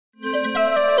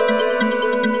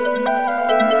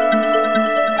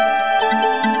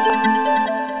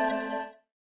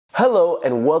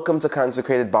welcome to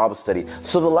Consecrated Bible Study.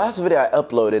 So the last video I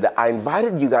uploaded, I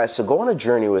invited you guys to go on a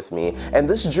journey with me, and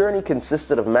this journey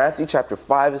consisted of Matthew chapter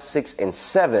 5, 6, and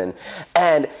 7,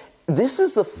 and this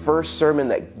is the first sermon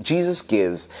that Jesus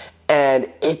gives, and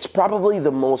it's probably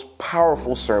the most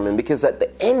powerful sermon because at the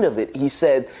end of it, he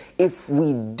said, if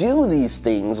we do these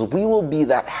things, we will be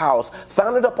that house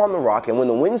founded up on the rock. And when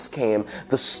the winds came,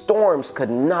 the storms could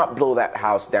not blow that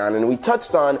house down. And we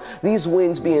touched on these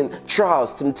winds being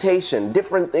trials, temptation,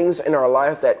 different things in our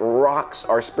life that rocks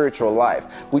our spiritual life.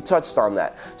 We touched on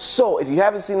that. So if you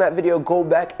haven't seen that video, go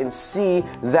back and see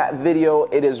that video.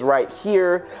 It is right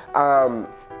here.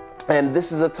 And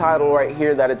this is a title right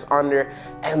here that it's under,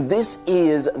 and this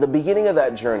is the beginning of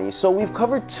that journey. So we've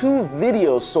covered 2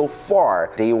 videos so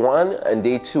far, day 1 and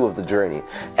day 2 of the journey,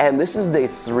 and this is day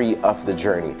 3 of the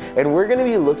journey, and we're going to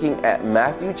be looking at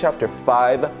Matthew chapter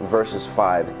 5 verses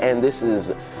 5, and this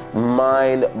is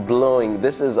mind-blowing.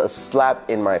 This is a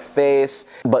slap in my face,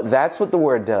 but that's what the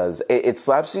word does. It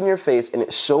slaps you in your face and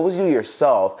it shows you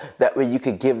yourself, that way you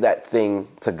could give that thing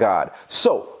to God.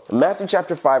 So Matthew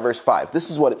chapter 5 verse 5, this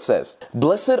is what it says.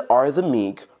 Blessed are the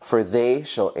meek, for they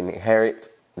shall inherit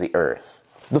the earth.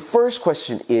 The first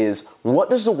question is, what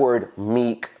does the word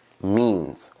meek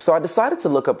means? So I decided to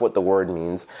look up what the word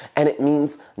means, and it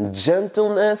means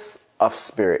gentleness of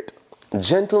spirit.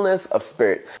 Gentleness of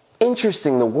spirit.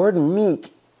 Interesting, the word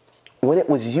meek, when it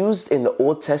was used in the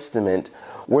Old Testament,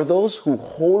 were those who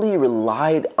wholly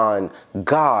relied on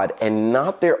God and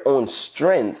not their own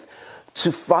strength to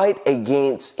fight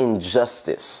against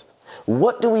injustice.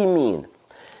 What do we mean?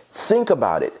 Think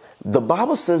about it. The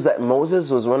Bible says that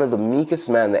Moses was one of the meekest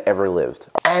men that ever lived.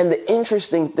 And the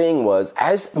interesting thing was,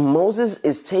 as Moses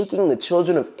is taking the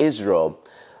children of Israel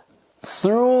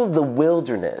through the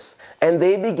wilderness, and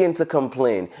they begin to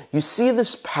complain, you see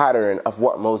this pattern of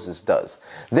what Moses does.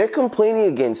 They're complaining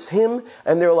against him,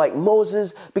 and they're like,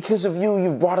 Moses, because of you,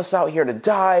 you've brought us out here to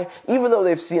die. Even though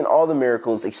they've seen all the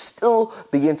miracles, they still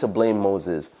begin to blame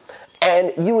Moses.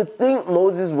 And you would think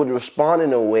Moses would respond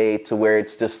in a way to where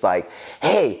it's just like,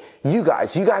 hey, you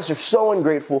guys are so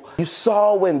ungrateful. You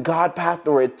saw when God parted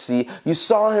the Red Sea. You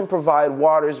saw him provide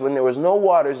waters when there was no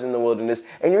waters in the wilderness,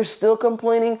 and you're still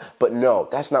complaining? But no,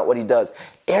 that's not what he does.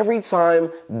 Every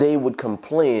time they would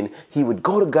complain, he would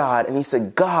go to God and he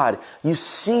said, God, you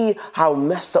see how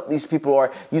messed up these people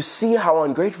are. You see how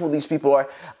ungrateful these people are.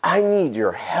 I need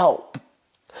your help.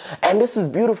 And this is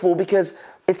beautiful because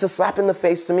it's a slap in the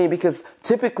face to me, because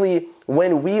typically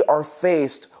when we are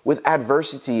faced with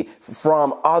adversity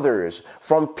from others,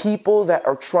 from people that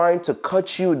are trying to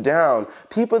cut you down,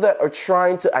 people that are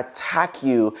trying to attack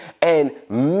you and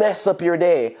mess up your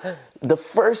day, the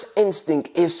first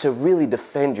instinct is to really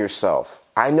defend yourself.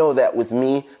 I know that with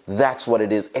me, that's what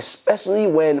it is, especially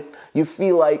when you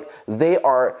feel like they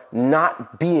are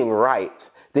not being right.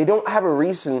 They don't have a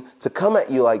reason to come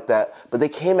at you like that, but they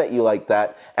came at you like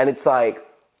that. And it's like,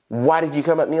 why did you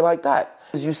come at me like that?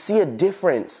 Because you see a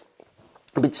difference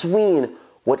between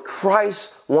what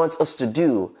Christ wants us to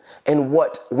do and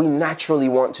what we naturally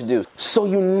want to do. So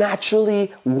you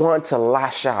naturally want to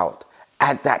lash out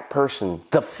at that person.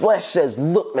 The flesh says,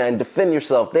 look, man, defend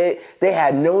yourself. They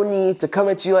had no need to come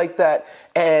at you like that,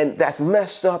 and that's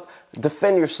messed up.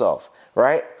 Defend yourself,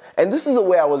 right? And this is the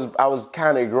way I was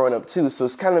kind of growing up too. So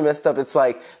it's kind of messed up. It's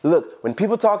like, look, when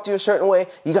people talk to you a certain way,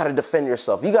 you got to defend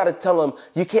yourself. You got to tell them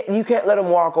you can't let them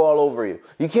walk all over you.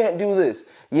 You can't do this,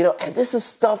 you know. And this is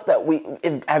stuff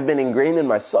that have been ingrained in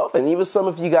myself, and even some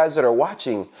of you guys that are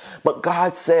watching. But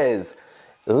God says,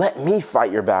 let me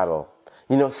fight your battle.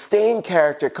 You know, stay in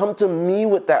character. Come to me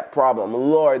with that problem.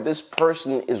 Lord, this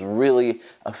person is really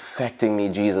affecting me,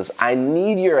 Jesus. I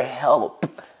need your help.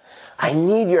 I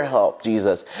need your help,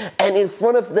 Jesus. And in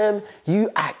front of them, you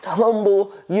act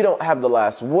humble. You don't have the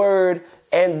last word.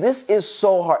 And this is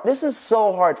so hard. This is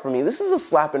so hard for me. This is a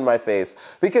slap in my face,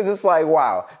 because it's like,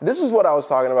 wow, this is what I was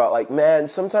talking about. Like, man,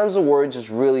 sometimes the word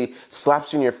just really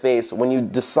slaps you in your face when you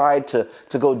decide to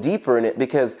go deeper in it,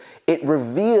 because it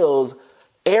reveals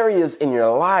areas in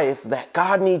your life that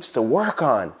God needs to work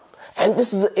on. And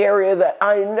this is an area that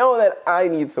I know that I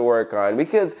need to work on,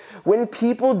 because when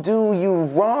people do you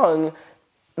wrong,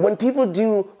 when people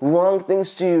do wrong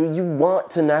things to you, you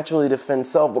want to naturally defend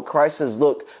self. But Christ says,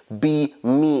 look, be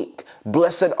meek.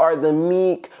 Blessed are the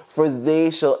meek, for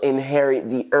they shall inherit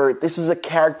the earth. This is a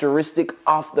characteristic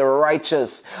of the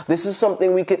righteous. This is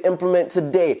something we could implement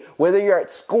today. Whether you're at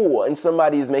school and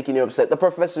somebody is making you upset, the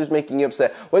professor is making you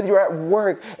upset, whether you're at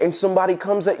work and somebody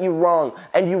comes at you wrong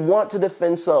and you want to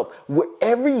defend self,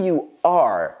 wherever you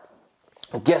are,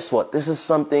 Guess what? This is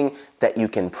something that you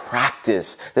can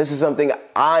practice. This is something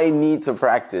I need to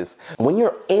practice. When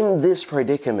you're in this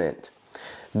predicament,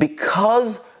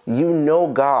 because you know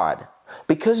God,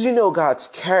 because you know God's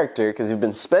character, because you've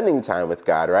been spending time with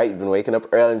God, right? You've been waking up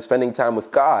early and spending time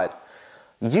with God.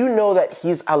 You know that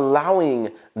He's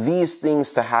allowing these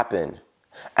things to happen.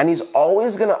 And He's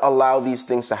always going to allow these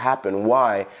things to happen.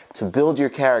 Why? To build your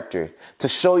character. To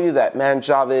show you that, man,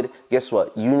 Javid, guess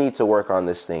what? You need to work on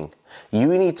this thing.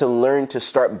 You need to learn to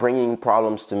start bringing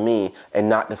problems to me and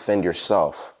not defend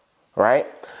yourself. Right?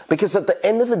 Because at the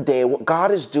end of the day, what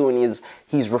God is doing is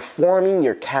He's reforming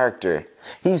your character.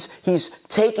 He's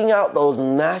taking out those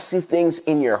nasty things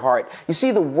in your heart. You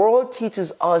see, the world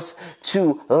teaches us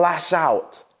to lash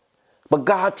out, but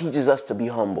God teaches us to be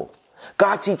humble.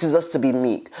 God teaches us to be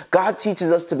meek. God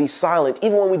teaches us to be silent,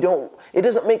 even when it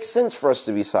doesn't make sense for us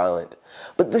to be silent.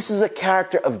 But this is a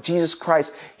character of Jesus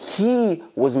Christ. He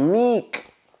was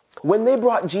meek. When they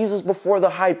brought Jesus before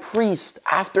the high priest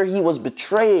after He was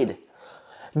betrayed,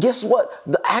 guess what?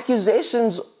 The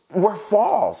accusations were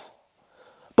false.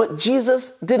 But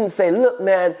Jesus didn't say, look,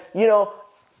 man,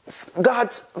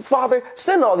 God's Father,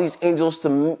 send all these angels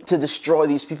to destroy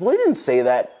these people. He didn't say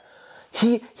that.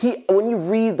 He when you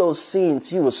read those scenes,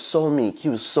 He was so meek. He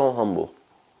was so humble.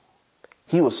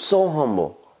 He was so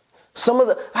humble.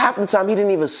 Half the time, He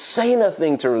didn't even say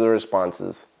nothing to the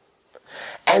responses.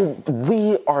 And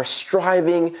we are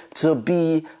striving to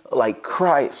be like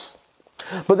Christ.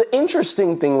 But the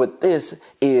interesting thing with this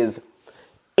is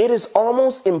it is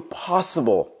almost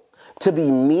impossible to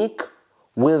be meek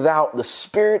without the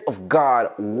Spirit of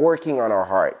God working on our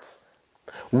hearts.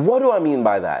 What do I mean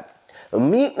by that?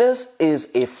 Meekness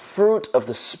is a fruit of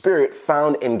the Spirit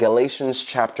found in Galatians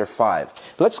chapter 5.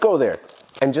 Let's go there.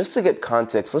 And just to get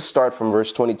context, let's start from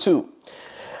verse 22.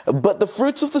 But the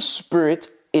fruits of the Spirit,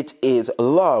 it is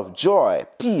love, joy,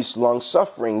 peace,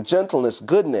 long-suffering, gentleness,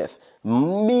 goodness,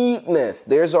 meekness.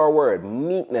 There's our word,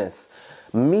 meekness.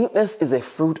 Meekness is a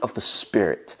fruit of the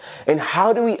Spirit. And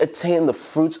how do we attain the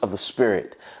fruits of the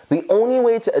Spirit? The only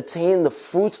way to attain the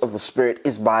fruits of the Spirit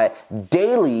is by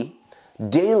daily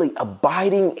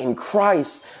abiding in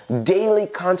Christ, daily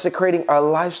consecrating our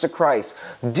lives to Christ.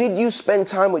 Did you spend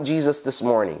time with Jesus this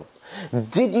morning?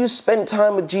 Did you spend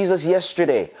time with Jesus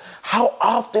yesterday? How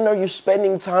often are you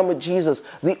spending time with Jesus?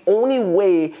 The only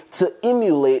way to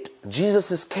emulate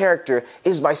Jesus' character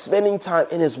is by spending time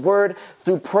in His Word,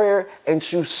 through prayer, and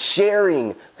through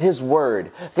sharing His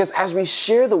Word. Because as we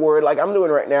share the Word, like I'm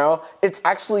doing right now, it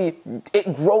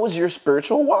grows your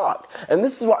spiritual walk. And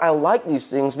this is why I like these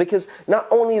things, because not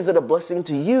only is it a blessing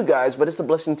to you guys, but it's a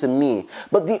blessing to me.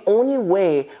 But the only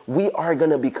way we are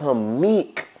going to become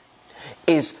meek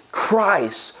is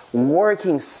Christ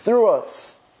working through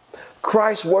us.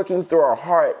 Christ working through our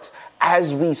hearts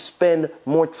as we spend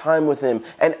more time with Him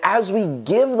and as we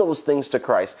give those things to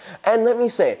Christ. And let me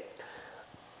say,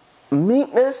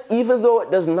 meekness, even though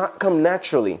it does not come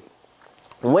naturally,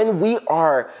 when we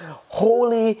are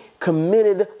wholly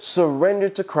committed,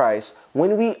 surrendered to Christ,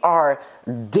 when we are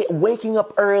waking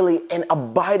up early and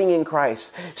abiding in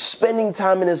Christ, spending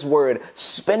time in His Word,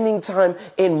 spending time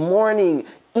in morning,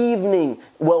 noon,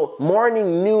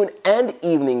 and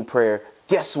evening prayer,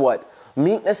 guess what?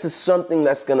 Meekness is something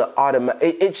that's going to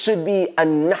it should be a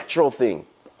natural thing.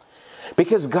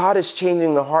 Because God is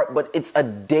changing the heart, but it's a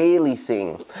daily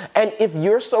thing. And if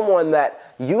you're someone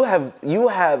that you're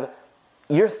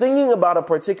thinking about a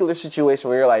particular situation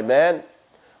where you're like, man,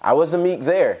 I wasn't meek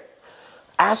there.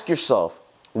 Ask yourself,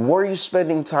 were you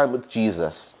spending time with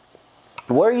Jesus?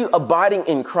 Were you abiding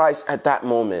in Christ at that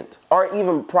moment, or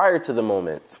even prior to the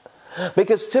moment?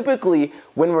 Because typically,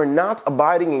 when we're not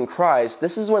abiding in Christ,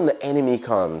 this is when the enemy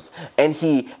comes and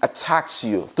he attacks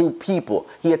you through people.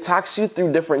 He attacks you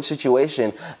through different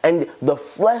situations, and the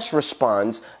flesh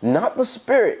responds, not the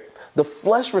Spirit. The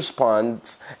flesh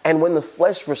responds, and when the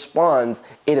flesh responds,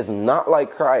 it is not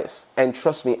like Christ. And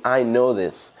trust me, I know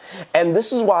this. And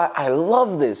this is why I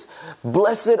love this.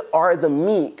 Blessed are the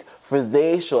meek, for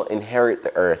they shall inherit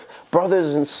the earth.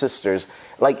 Brothers and sisters,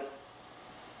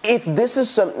 if this is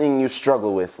something you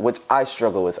struggle with, which I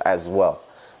struggle with as well,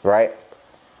 right?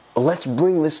 Let's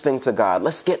bring this thing to God.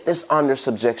 Let's get this under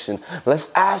subjection.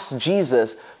 Let's ask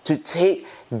Jesus to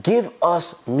give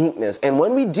us meekness. And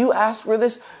when we do ask for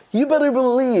this, you better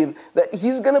believe that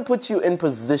He's going to put you in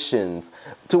positions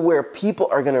to where people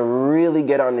are going to really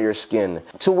get under your skin,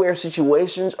 to where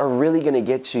situations are really going to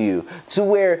get to you, to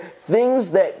where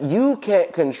things that you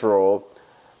can't control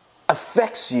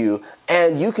affects you,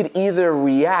 and you could either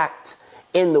react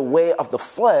in the way of the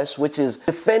flesh, which is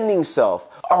defending self,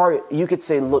 or you could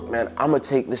say, look, man, I'm going to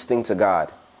take this thing to God.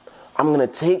 I'm going to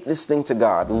take this thing to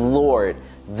God. Lord,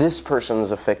 this person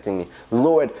is affecting me.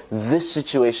 Lord, this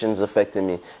situation is affecting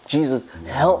me. Jesus,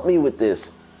 help me with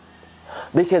this.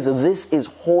 Because this is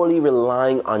wholly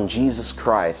relying on Jesus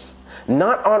Christ.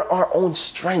 Not on our own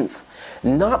strength.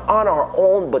 Not on our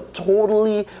own, but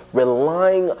totally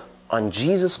relying on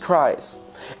Jesus Christ.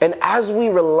 And as we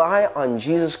rely on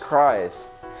Jesus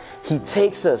Christ, He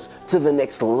takes us to the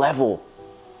next level.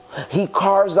 He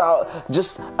carves out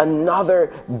just another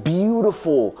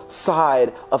beautiful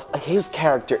side of His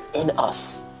character in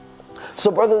us.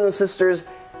 So brothers and sisters,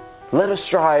 let us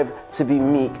strive to be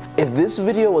meek. If this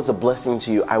video was a blessing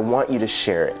to you, I want you to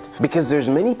share it. Because there's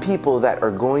many people that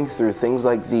are going through things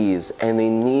like these and they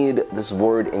need this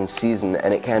word in season,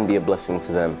 and it can be a blessing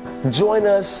to them. Join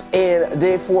us in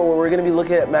day 4 where we're going to be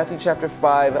looking at Matthew chapter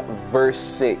 5 verse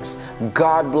 6.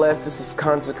 God bless. This is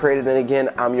Consecrated, and again,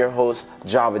 I'm your host,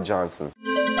 Java Johnson.